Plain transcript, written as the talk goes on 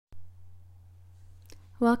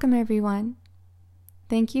Welcome, everyone.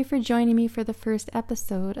 Thank you for joining me for the first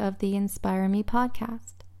episode of the Inspire Me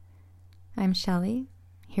podcast. I'm Shelley,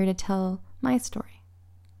 here to tell my story.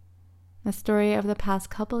 The story of the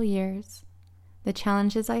past couple years, the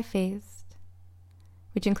challenges I faced,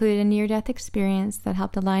 which included a near-death experience that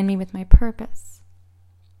helped align me with my purpose.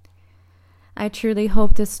 I truly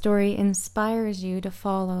hope this story inspires you to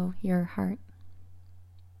follow your heart.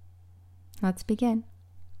 Let's begin.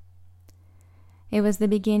 It was the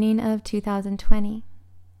beginning of 2020,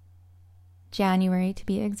 January to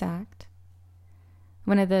be exact,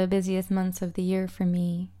 one of the busiest months of the year for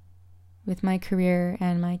me, with my career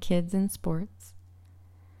and my kids in sports.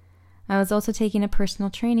 I was also taking a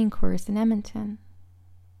personal training course in Edmonton,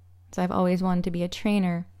 so I've always wanted to be a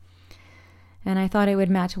trainer, and I thought it would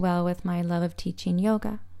match well with my love of teaching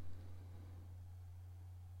yoga.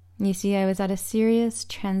 You see, I was at a serious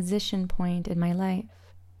transition point in my life.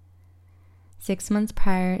 6 months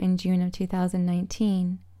prior, in June of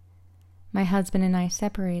 2019, my husband and I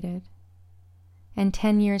separated. And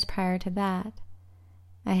 10 years prior to that,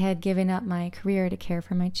 I had given up my career to care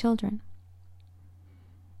for my children.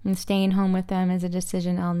 And staying home with them is a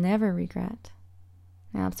decision I'll never regret.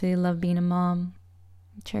 I absolutely love being a mom.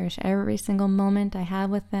 I cherish every single moment I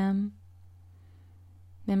have with them.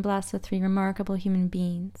 I've been blessed with 3 remarkable human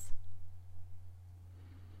beings.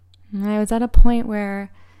 And I was at a point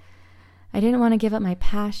where I didn't want to give up my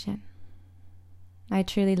passion. I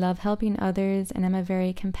truly love helping others, and I'm a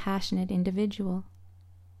very compassionate individual.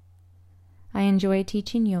 I enjoy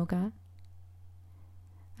teaching yoga.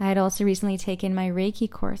 I had also recently taken my Reiki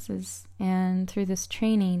courses, and through this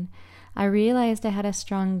training, I realized I had a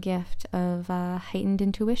strong gift of heightened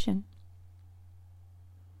intuition.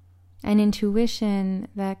 An intuition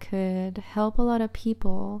that could help a lot of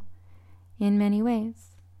people in many ways.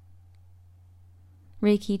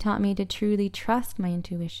 Reiki taught me to truly trust my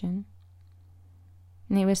intuition.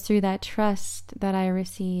 And it was through that trust that I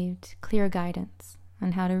received clear guidance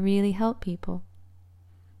on how to really help people,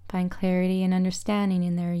 find clarity and understanding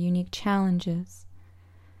in their unique challenges,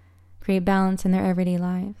 create balance in their everyday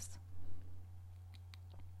lives.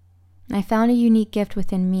 I found a unique gift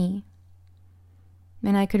within me,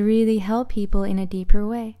 and I could really help people in a deeper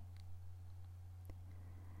way.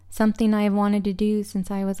 Something I have wanted to do since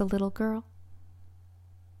I was a little girl.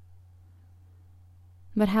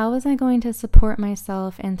 But how was I going to support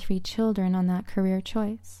myself and 3 children on that career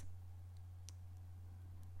choice?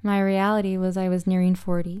 My reality was I was nearing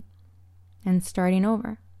 40 and starting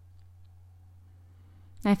over.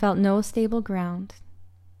 I felt no stable ground.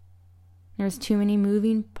 There was too many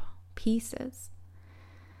moving pieces.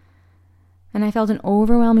 And I felt an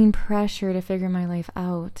overwhelming pressure to figure my life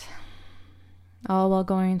out, all while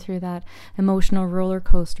going through that emotional roller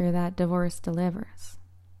coaster that divorce delivers.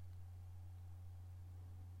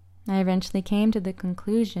 I eventually came to the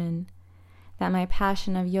conclusion that my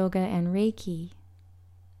passion of yoga and Reiki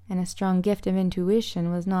and a strong gift of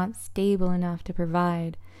intuition was not stable enough to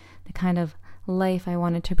provide the kind of life I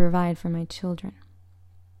wanted to provide for my children.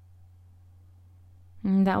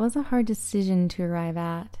 And that was a hard decision to arrive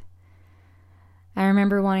at. I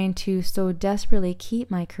remember wanting to so desperately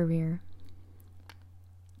keep my career.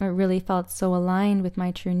 It really felt so aligned with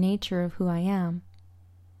my true nature of who I am.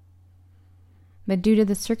 But due to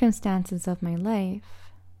the circumstances of my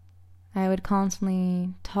life, I would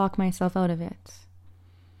constantly talk myself out of it.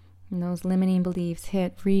 And those limiting beliefs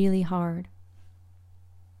hit really hard.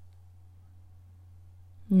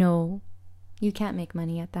 No, you can't make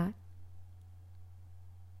money at that.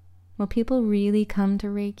 Will people really come to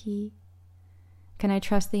Reiki? Can I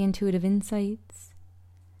trust the intuitive insights?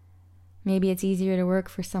 Maybe it's easier to work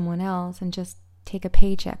for someone else and just take a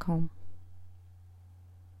paycheck home.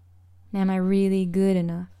 Am I really good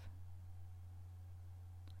enough?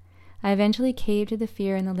 I eventually caved to the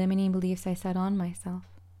fear and the limiting beliefs I set on myself.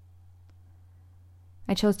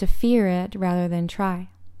 I chose to fear it rather than try.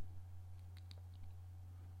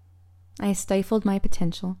 I stifled my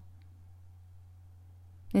potential.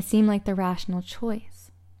 It seemed like the rational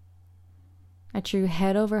choice. A true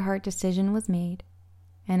head-over-heart decision was made,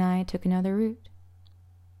 and I took another route.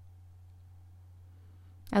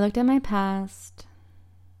 I looked at my past.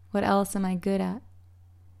 What else am I good at?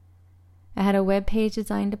 I had a web-page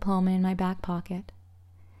design diploma in my back pocket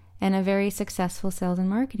and a very successful sales and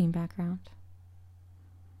marketing background.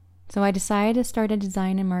 So I decided to start a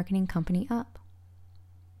design and marketing company up.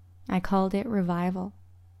 I called it Revival.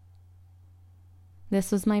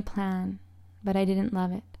 This was my plan, but I didn't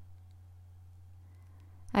love it.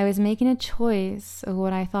 I was making a choice of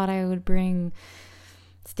what I thought I would bring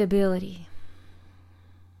stability,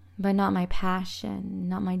 but not my passion,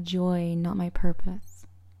 not my joy, not my purpose.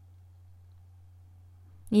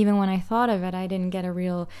 Even when I thought of it, I didn't get a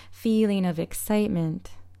real feeling of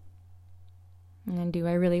excitement. And do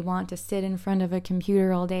I really want to sit in front of a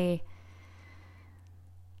computer all day?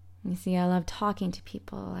 You see, I love talking to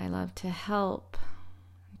people. I love to help,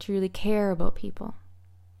 truly care about people.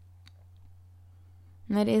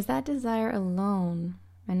 And it is that desire alone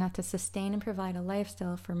enough to sustain and provide a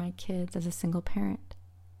lifestyle for my kids as a single parent.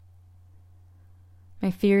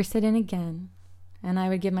 My fears set in again, and I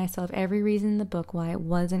would give myself every reason in the book why it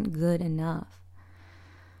wasn't good enough,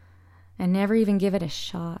 and never even give it a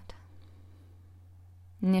shot.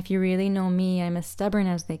 And if you really know me, I'm as stubborn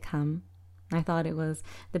as they come. I thought it was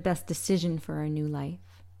the best decision for our new life.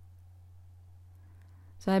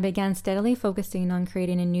 So I began steadily focusing on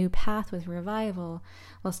creating a new path with Revival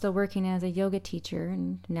while still working as a yoga teacher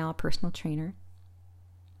and now a personal trainer.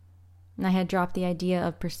 And I had dropped the idea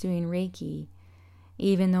of pursuing Reiki,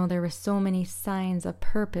 even though there were so many signs of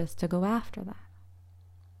purpose to go after that.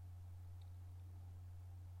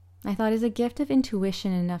 I thought, is a gift of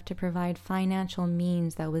intuition enough to provide financial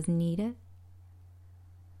means that was needed?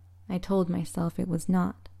 I told myself it was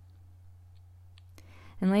not.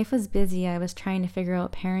 And life was busy. I was trying to figure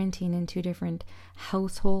out parenting in 2 different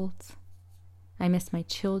households. I missed my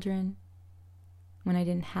children when I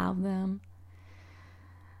didn't have them.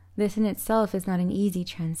 This in itself is not an easy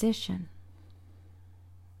transition.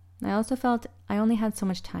 I also felt I only had so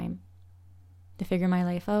much time to figure my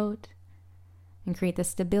life out and create the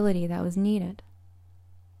stability that was needed.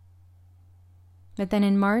 But then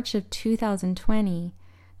in March of 2020,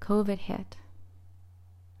 COVID hit.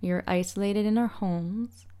 We were isolated in our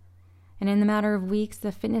homes, and in the matter of weeks,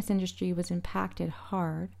 the fitness industry was impacted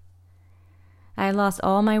hard. I had lost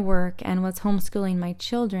all my work and was homeschooling my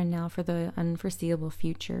children now for the unforeseeable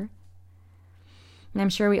future. And I'm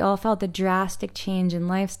sure we all felt the drastic change in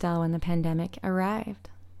lifestyle when the pandemic arrived.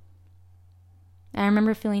 I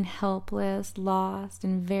remember feeling helpless, lost,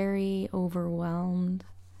 and very overwhelmed.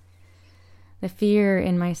 The fear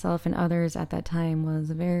in myself and others at that time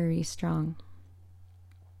was very strong.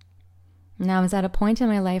 And I was at a point in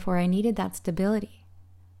my life where I needed that stability,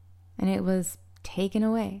 and it was taken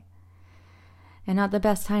away. And not the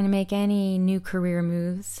best time to make any new career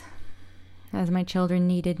moves, as my children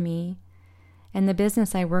needed me, and the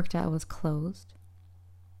business I worked at was closed.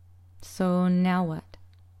 So now what?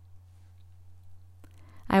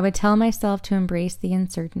 I would tell myself to embrace the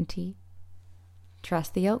uncertainty,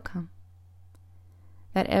 trust the outcome,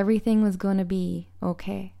 that everything was going to be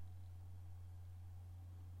okay.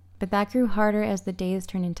 But that grew harder as the days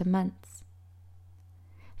turned into months.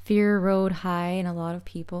 Fear rode high in a lot of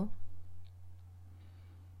people.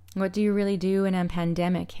 What do you really do when a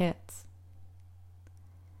pandemic hits?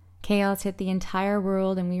 Chaos hit the entire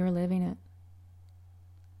world and we were living it.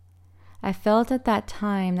 I felt at that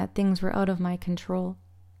time that things were out of my control.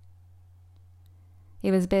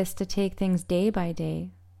 It was best to take things day by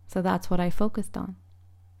day, so that's what I focused on.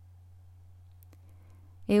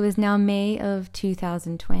 It was now May of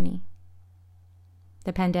 2020.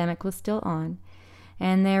 The pandemic was still on,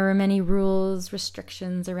 and there were many rules,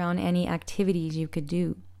 restrictions around any activities you could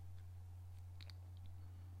do.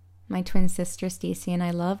 My twin sister Stacy and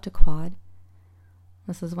I loved to quad.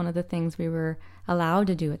 This was one of the things we were allowed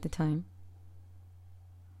to do at the time.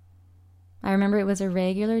 I remember it was a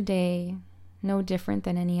regular day, no different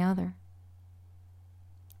than any other.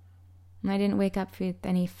 And I didn't wake up with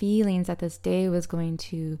any feelings that this day was going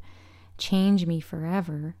to change me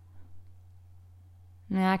forever.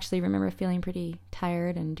 And I actually remember feeling pretty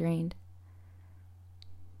tired and drained.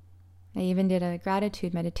 I even did a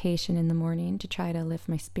gratitude meditation in the morning to try to lift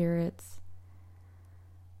my spirits.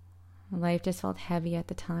 Life just felt heavy at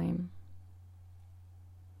the time.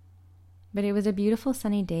 But it was a beautiful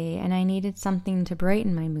sunny day, and I needed something to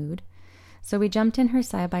brighten my mood, so we jumped in her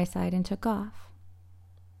side-by-side and took off,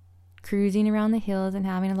 cruising around the hills and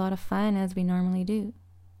having a lot of fun as we normally do.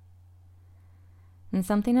 And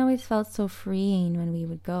something always felt so freeing when we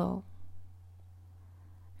would go.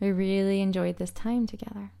 We really enjoyed this time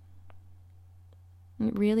together.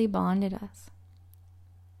 It really bonded us.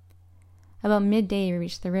 About midday, we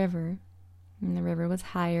reached the river, and the river was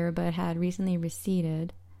higher but had recently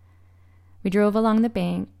receded. We drove along the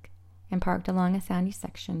bank and parked along a sandy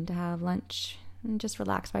section to have lunch and just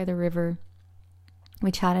relax by the river.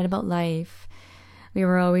 We chatted about life. We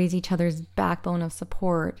were always each other's backbone of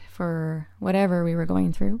support for whatever we were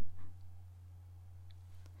going through.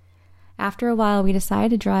 After a while, we decided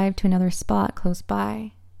to drive to another spot close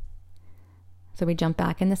by. So we jumped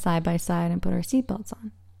back in the side-by-side and put our seatbelts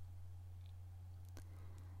on.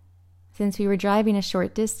 Since we were driving a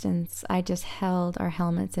short distance, I just held our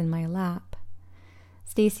helmets in my lap.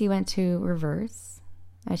 Stacy went to reverse,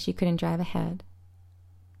 as she couldn't drive ahead.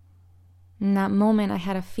 In that moment, I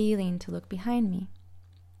had a feeling to look behind me.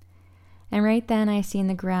 And right then, I seen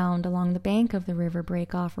the ground along the bank of the river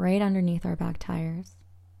break off right underneath our back tires.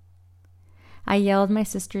 I yelled my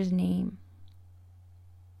sister's name,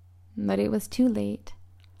 but it was too late.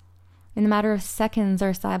 In a matter of seconds,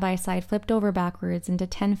 our side-by-side flipped over backwards into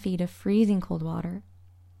 10 feet of freezing cold water.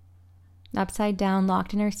 Upside down,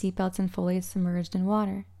 locked in our seatbelts and fully submerged in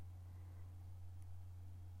water.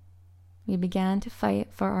 We began to fight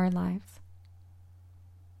for our lives.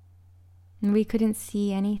 And we couldn't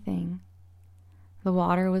see anything. The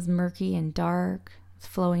water was murky and dark, it was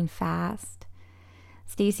flowing fast.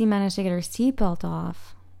 Stacy managed to get her seatbelt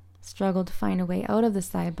off, struggled to find a way out of the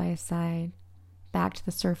side-by-side, back to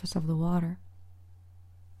the surface of the water.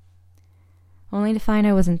 Only to find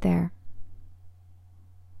I wasn't there.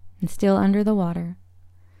 And still under the water.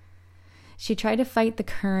 She tried to fight the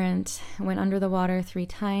current, went under the water 3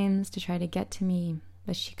 times to try to get to me,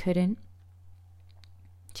 but she couldn't.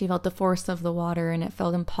 She felt the force of the water, and it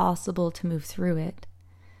felt impossible to move through it.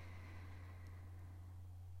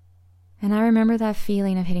 And I remember that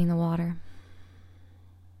feeling of hitting the water.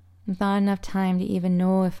 Not enough time to even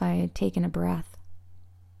know if I had taken a breath.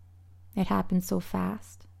 It happened so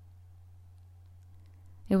fast.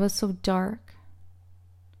 It was so dark.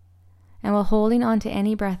 And while holding on to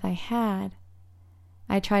any breath I had,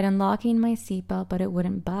 I tried unlocking my seatbelt, but it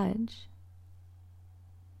wouldn't budge.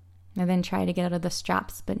 I then tried to get out of the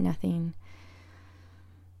straps, but nothing.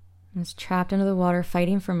 I was trapped under the water,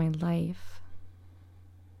 fighting for my life.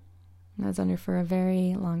 I was under for a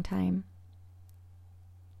very long time.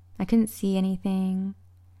 I couldn't see anything,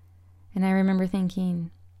 and I remember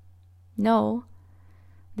thinking, no,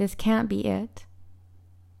 this can't be it.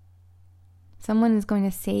 Someone is going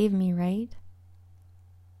to save me, right?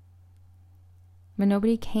 But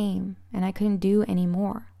nobody came, and I couldn't do any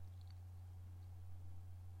more.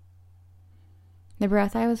 The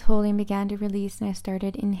breath I was holding began to release, and I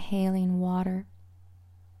started inhaling water.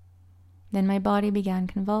 Then my body began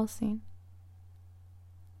convulsing.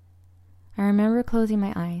 I remember closing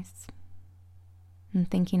my eyes and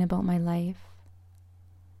thinking about my life,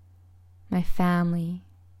 my family,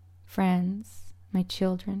 friends, my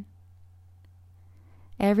children,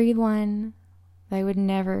 everyone that I would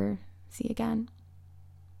never see again,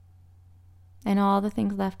 and all the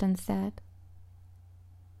things left unsaid.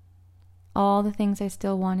 All the things I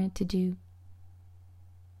still wanted to do.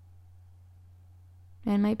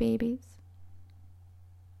 And my babies.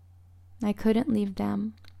 I couldn't leave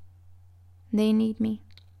them. They need me.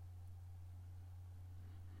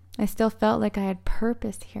 I still felt like I had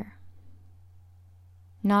purpose here.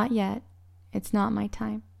 Not yet. It's not my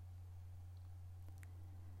time.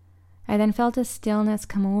 I then felt a stillness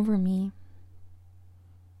come over me.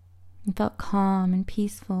 I felt calm and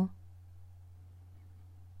peaceful.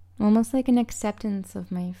 Almost like an acceptance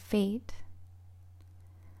of my fate.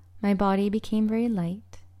 My body became very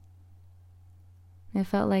light. It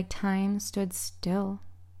felt like time stood still.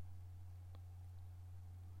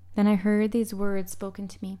 Then I heard these words spoken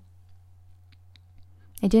to me.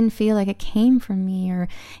 It didn't feel like it came from me, or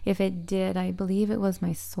if it did, I believe it was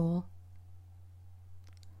my soul.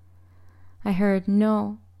 I heard,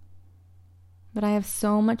 no, but I have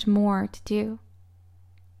so much more to do.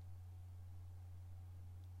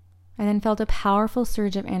 I then felt a powerful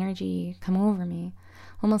surge of energy come over me,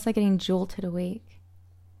 almost like getting jolted awake.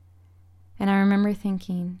 And I remember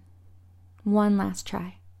thinking, one last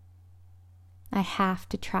try. I have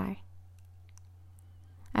to try.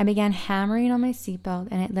 I began hammering on my seatbelt,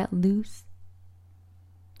 and it let loose,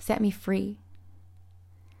 set me free.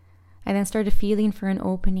 I then started feeling for an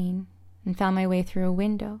opening and found my way through a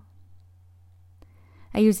window.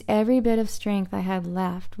 I used every bit of strength I had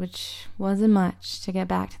left, which wasn't much, to get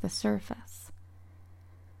back to the surface.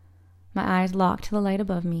 My eyes locked to the light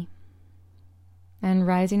above me, and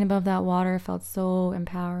rising above that water felt so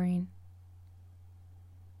empowering.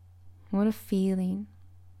 What a feeling.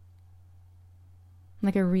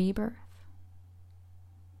 Like a rebirth.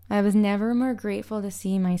 I was never more grateful to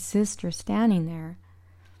see my sister standing there,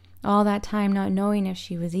 all that time not knowing if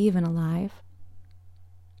she was even alive.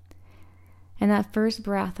 And that first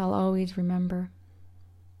breath I'll always remember.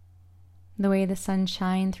 The way the sun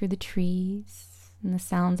shined through the trees and the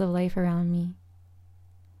sounds of life around me.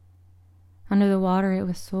 Under the water, it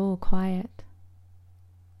was so quiet.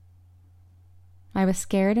 I was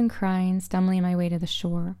scared and crying, stumbling my way to the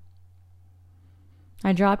shore.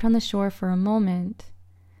 I dropped on the shore for a moment,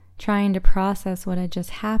 trying to process what had just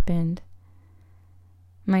happened.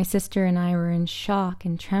 My sister and I were in shock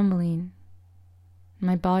and trembling.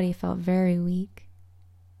 My body felt very weak.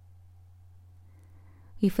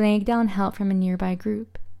 We flagged down help from a nearby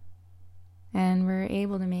group and were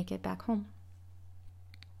able to make it back home.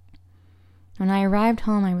 When I arrived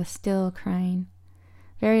home, I was still crying,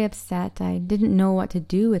 very upset. I didn't know what to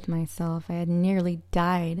do with myself. I had nearly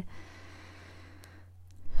died.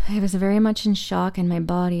 I was very much in shock and my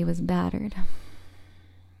body was battered.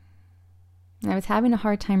 I was having a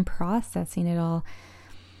hard time processing it all.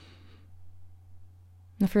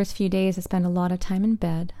 The first few days, I spent a lot of time in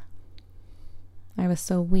bed. I was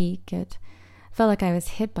so weak, it felt like I was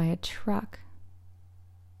hit by a truck.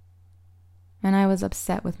 And I was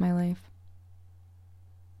upset with my life.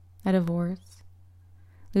 A divorce,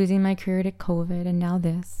 losing my career to COVID, and now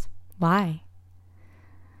this. Why?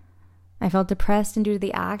 I felt depressed, and due to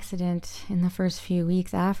the accident in the first few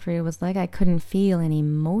weeks after, it was like I couldn't feel any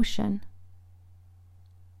emotion.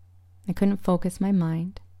 I couldn't focus my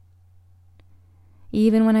mind.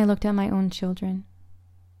 Even when I looked at my own children,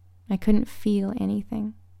 I couldn't feel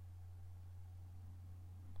anything.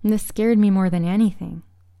 And this scared me more than anything.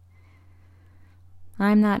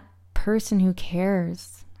 I'm that person who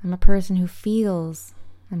cares. I'm a person who feels.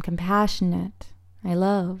 I'm compassionate. I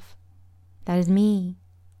love. That is me.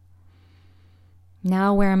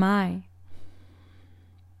 Now where am I?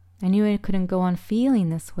 I knew I couldn't go on feeling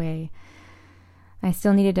this way. I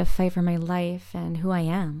still needed to fight for my life and who I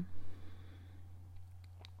am.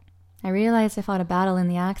 I realized I fought a battle in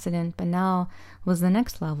the accident, but now was the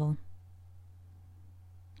next level.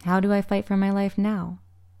 How do I fight for my life now?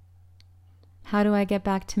 How do I get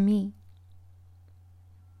back to me?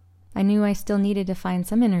 I knew I still needed to find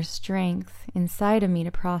some inner strength inside of me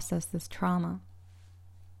to process this trauma.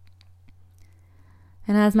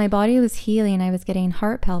 And as my body was healing, I was getting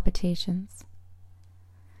heart palpitations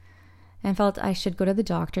and felt I should go to the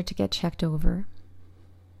doctor to get checked over.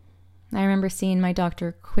 I remember seeing my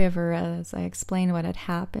doctor quiver as I explained what had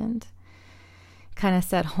happened. Kind of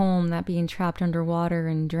set home that being trapped underwater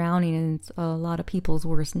and drowning is a lot of people's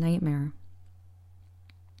worst nightmare.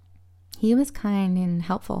 He was kind and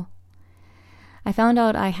helpful. I found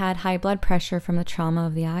out I had high blood pressure from the trauma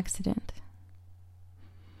of the accident.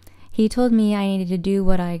 He told me I needed to do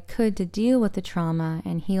what I could to deal with the trauma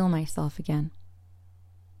and heal myself again.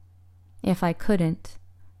 If I couldn't,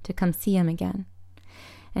 to come see him again,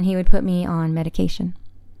 and he would put me on medication.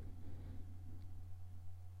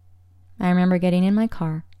 I remember getting in my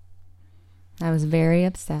car. I was very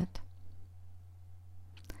upset.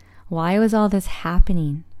 Why was all this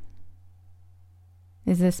happening?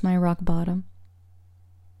 Is this my rock bottom?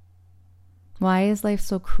 Why is life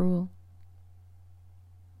so cruel?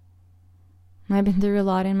 I've been through a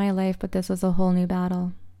lot in my life, but this was a whole new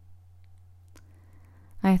battle.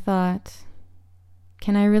 I thought,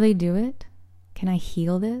 can I really do it? Can I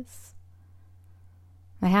heal this?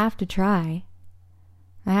 I have to try.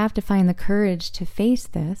 I have to find the courage to face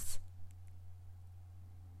this.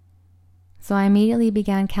 So I immediately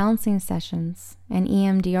began counseling sessions and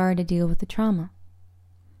EMDR to deal with the trauma,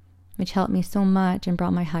 which helped me so much and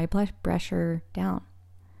brought my high blood pressure down.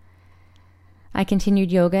 I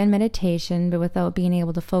continued yoga and meditation, but without being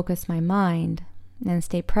able to focus my mind and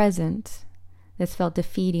stay present, this felt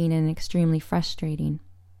defeating and extremely frustrating.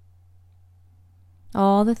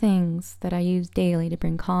 All the things that I used daily to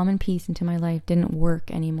bring calm and peace into my life didn't work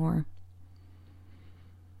anymore.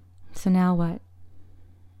 So now what?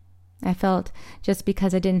 I felt just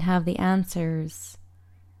because I didn't have the answers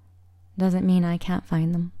doesn't mean I can't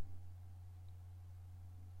find them.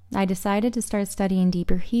 I decided to start studying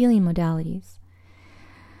deeper healing modalities.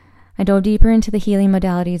 I dove deeper into the healing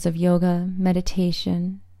modalities of yoga,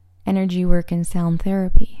 meditation, energy work, and sound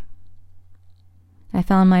therapy. I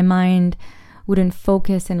found my mind wouldn't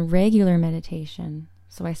focus in regular meditation,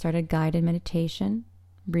 so I started guided meditation,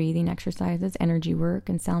 breathing exercises, energy work,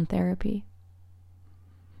 and sound therapy.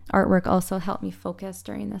 Artwork also helped me focus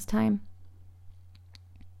during this time.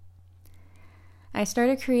 I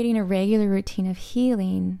started creating a regular routine of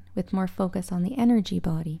healing with more focus on the energy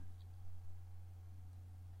body.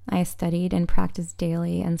 I studied and practiced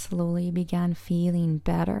daily and slowly began feeling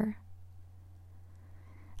better.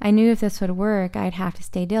 I knew if this would work, I'd have to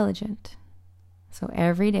stay diligent. So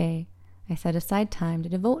every day, I set aside time to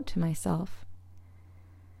devote to myself.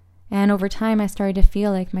 And over time, I started to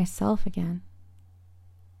feel like myself again.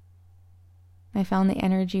 I found the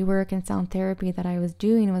energy work and sound therapy that I was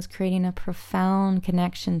doing was creating a profound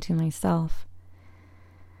connection to myself.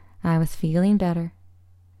 I was feeling better,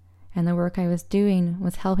 and the work I was doing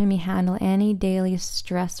was helping me handle any daily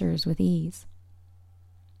stressors with ease.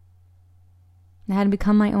 I had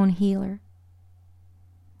become my own healer.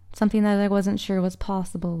 Something that I wasn't sure was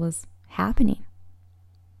possible was happening.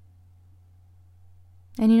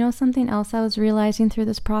 And you know something else I was realizing through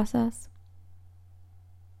this process?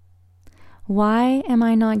 Why am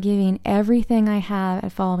I not giving everything I have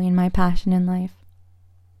at following my passion in life?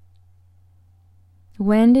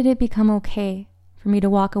 When did it become okay for me to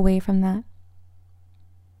walk away from that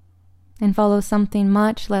and follow something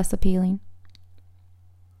much less appealing?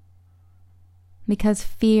 Because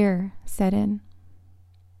fear set in.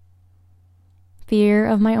 Fear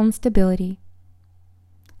of my own stability.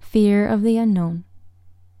 Fear of the unknown.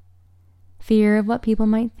 Fear of what people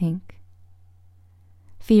might think.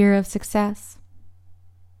 Fear of success.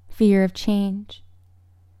 Fear of change.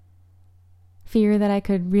 Fear that I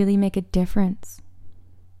could really make a difference.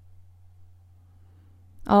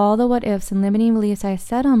 All the what ifs and limiting beliefs I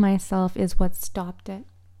set on myself is what stopped it.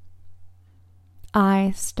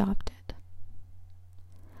 I stopped it.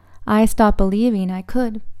 I stopped believing I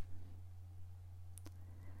could.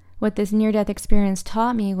 What this near-death experience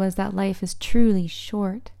taught me was that life is truly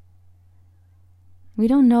short. We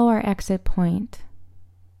don't know our exit point.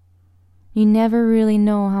 You never really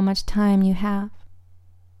know how much time you have.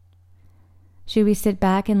 Should we sit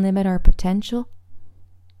back and limit our potential?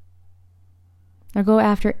 Or go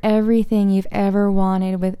after everything you've ever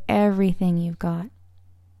wanted with everything you've got?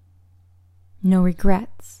 No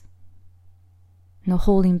regrets. No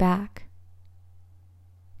holding back.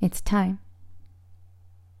 It's time.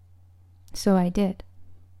 So I did.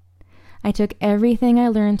 I took everything I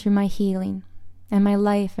learned through my healing and my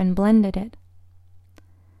life and blended it.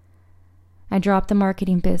 I dropped the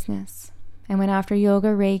marketing business and went after yoga,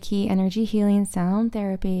 Reiki, energy healing, sound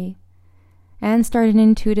therapy, and started an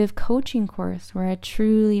intuitive coaching course where I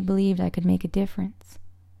truly believed I could make a difference,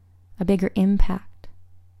 a bigger impact.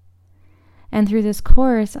 And through this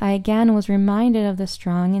course, I again was reminded of the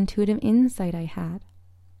strong intuitive insight I had.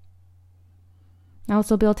 I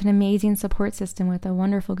also built an amazing support system with a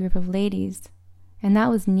wonderful group of ladies, and that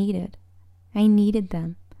was needed. I needed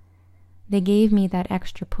them. They gave me that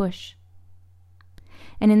extra push.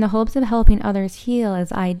 And in the hopes of helping others heal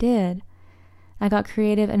as I did, I got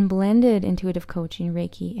creative and blended intuitive coaching,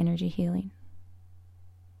 Reiki, energy healing.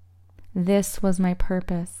 This was my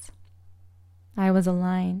purpose. I was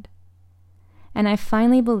aligned. And I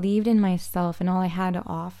finally believed in myself and all I had to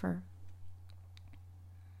offer.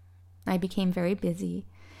 I became very busy,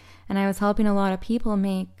 and I was helping a lot of people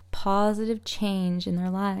make positive change in their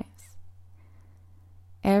lives.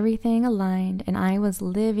 Everything aligned, and I was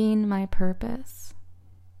living my purpose.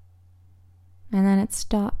 And then it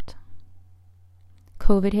stopped.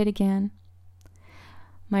 COVID hit again.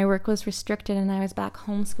 My work was restricted, and I was back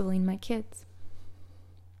homeschooling my kids.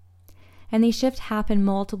 And these shifts happened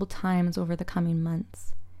multiple times over the coming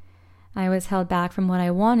months. I was held back from what I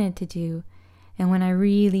wanted to do, and when I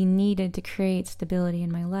really needed to create stability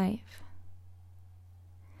in my life.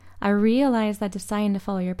 I realized that deciding to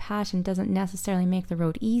follow your passion doesn't necessarily make the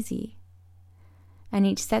road easy. And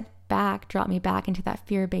each setback dropped me back into that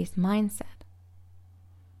fear-based mindset.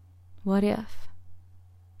 What if?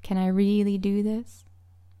 Can I really do this?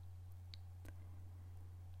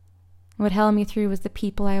 What held me through was the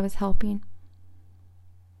people I was helping.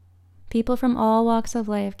 People from all walks of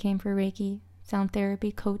life came for Reiki, sound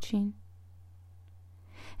therapy, coaching.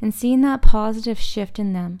 And seeing that positive shift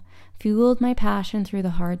in them fueled my passion through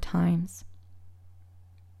the hard times.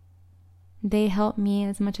 They helped me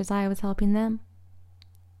as much as I was helping them.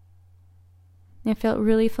 It felt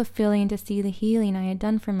really fulfilling to see the healing I had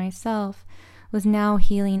done for myself was now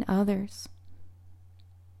healing others.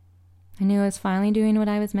 I knew I was finally doing what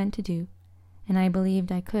I was meant to do, and I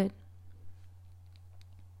believed I could.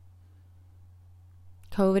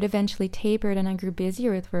 COVID eventually tapered and I grew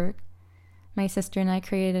busier with work. My sister and I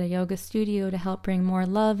created a yoga studio to help bring more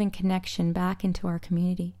love and connection back into our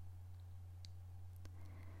community.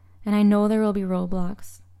 And I know there will be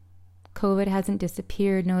roadblocks. COVID hasn't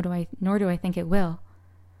disappeared, nor do I think it will.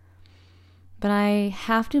 But I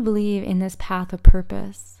have to believe in this path of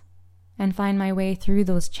purpose and find my way through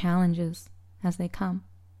those challenges as they come.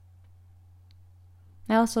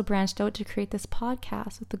 I also branched out to create this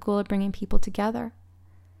podcast with the goal of bringing people together,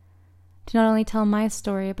 to not only tell my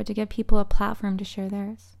story, but to give people a platform to share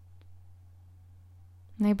theirs.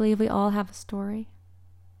 And I believe we all have a story.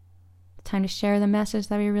 It's time to share the message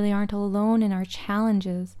that we really aren't alone in our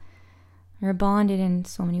challenges. We're bonded in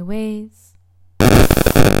so many ways.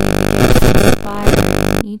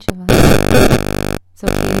 Fire in each of us. It's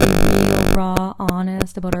okay to be real, raw,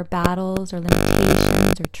 honest about our battles, our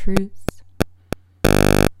limitations, our truths.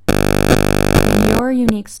 And your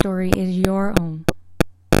unique story is your own.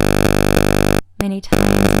 Many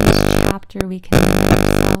times in each chapter we can limit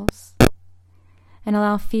ourselves and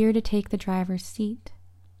allow fear to take the driver's seat.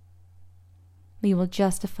 We will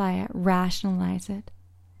justify it, rationalize it.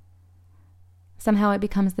 Somehow it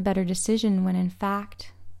becomes the better decision when in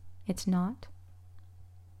fact it's not.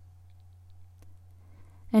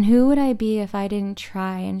 And who would I be if I didn't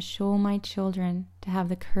try and show my children to have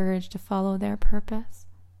the courage to follow their purpose?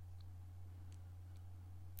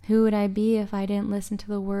 Who would I be if I didn't listen to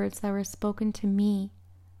the words that were spoken to me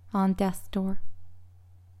on death's door?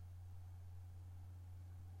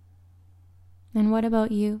 And what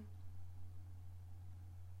about you?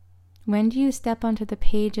 When do you step onto the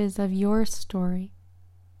pages of your story?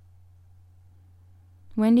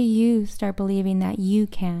 When do you start believing that you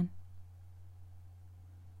can?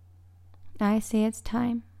 I say it's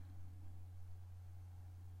time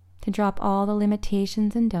to drop all the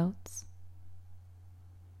limitations and doubts,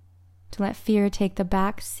 to let fear take the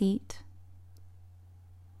back seat,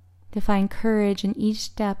 to find courage in each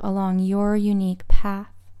step along your unique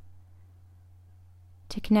path,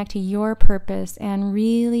 to connect to your purpose and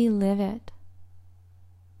really live it.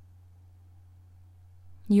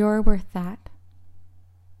 You're worth that.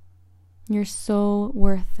 You're so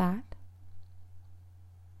worth that.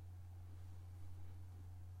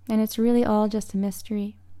 And it's really all just a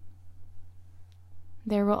mystery.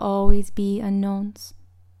 There will always be unknowns.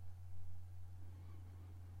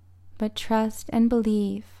 But trust and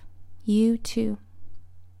believe you too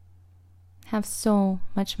have so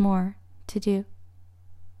much more to do.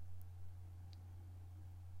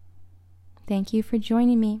 Thank you for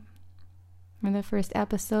joining me for the first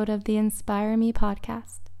episode of the Inspire Me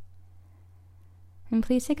podcast. And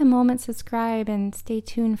please take a moment, subscribe, and stay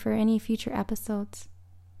tuned for any future episodes.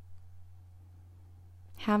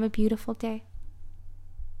 Have a beautiful day.